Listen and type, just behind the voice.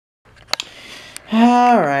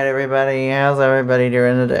Alright everybody, how's everybody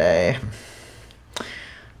doing today?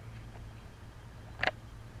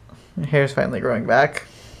 My hair's finally growing back.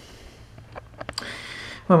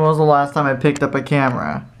 When was the last time I picked up a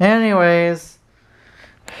camera? Anyways,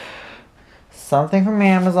 something from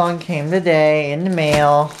Amazon came today in the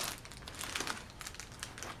mail.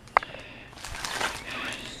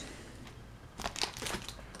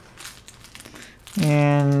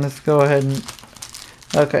 And let's go ahead and...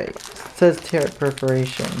 Okay, it says tear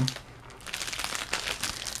perforation.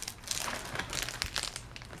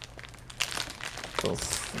 Feels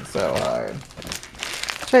so hard.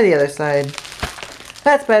 Try the other side.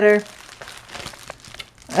 That's better.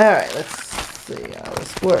 Alright, let's see how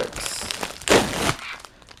this works.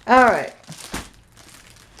 Alright.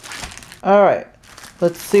 Alright.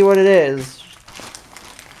 Let's see what it is.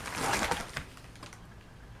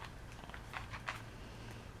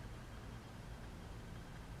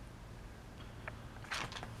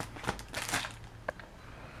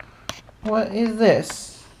 What is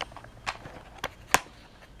this?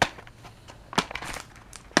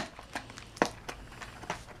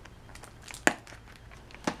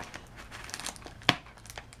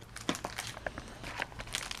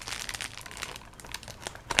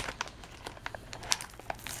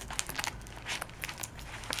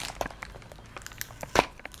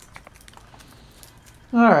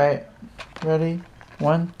 Alright, ready?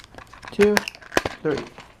 1, 2, 3.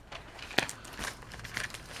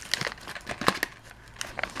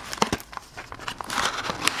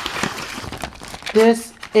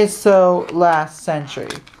 This is so last century.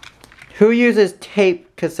 Who uses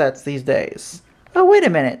tape cassettes these days? Oh, wait a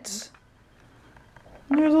minute.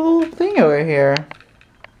 There's a little thing over here.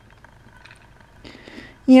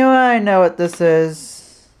 You know, I know what this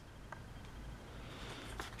is.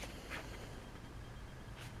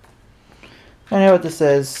 I know what this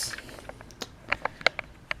is.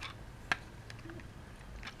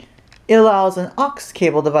 It allows an aux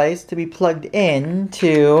cable device to be plugged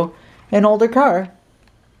into an older car.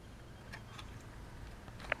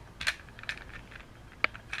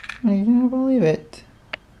 I cannot believe it.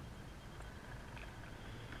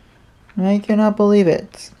 I cannot believe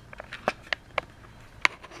it.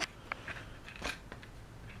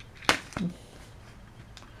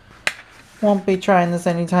 Won't be trying this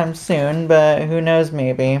anytime soon, but who knows,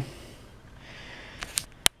 maybe.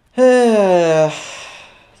 Cannot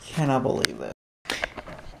believe it.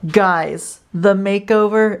 Guys, the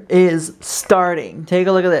makeover is starting. Take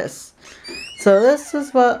a look at this. So this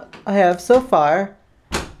is what I have so far.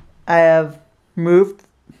 I have moved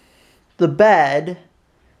the bed.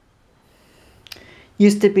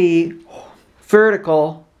 Used to be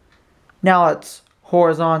vertical. Now it's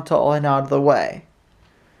horizontal and out of the way.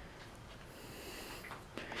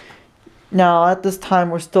 Now at this time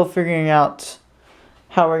we're still figuring out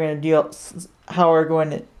how we're going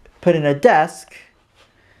to put in a desk.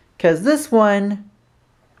 Because this one,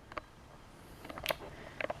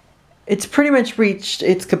 it's pretty much reached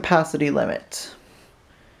its capacity limit.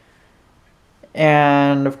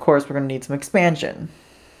 And of course we're going to need some expansion.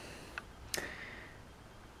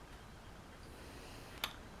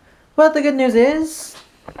 But the good news is,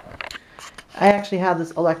 I actually have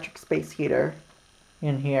this electric space heater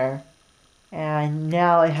in here. And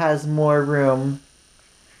now it has more room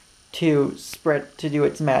to do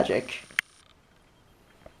its magic.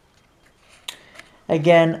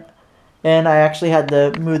 Again, and I actually had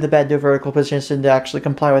to move the bed to a vertical position to actually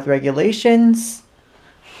comply with regulations.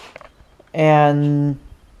 And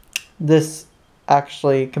this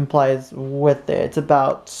actually complies with it. It's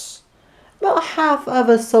about half of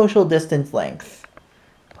a social distance length,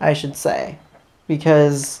 I should say.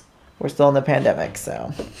 Because we're still in the pandemic,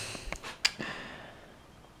 so.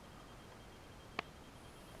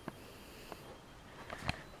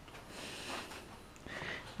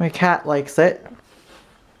 My cat likes it.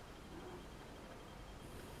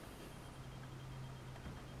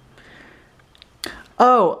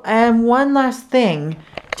 Oh, and one last thing.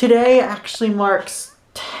 Today actually marks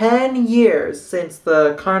 10 years since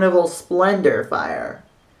the Carnival Splendor fire.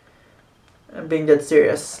 I'm being dead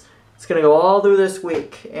serious. It's gonna go all through this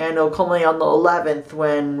week, and it'll culminate on the 11th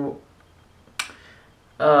when...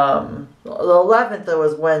 the 11th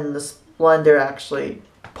was when the Splendor actually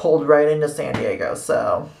pulled right into San Diego,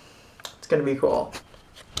 so it's gonna be cool.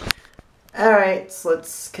 Alright, so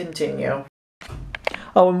let's continue.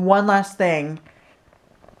 Oh, and one last thing.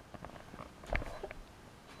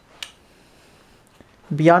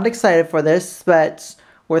 Beyond excited for this, but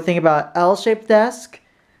we're thinking about L-shaped desk.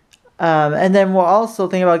 And then we're also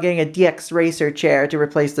thinking about getting a DX Racer chair to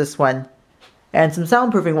replace this one. And some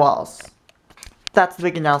soundproofing walls. That's the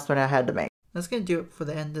big announcement I had to make. that's going to do it for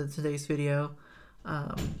the end of today's video.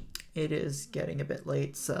 It is getting a bit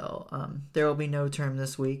late, so there will be no term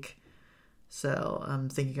this week. So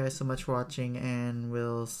thank you guys so much for watching, and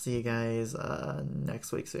we'll see you guys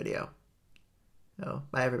next week's video. So,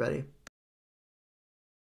 bye everybody.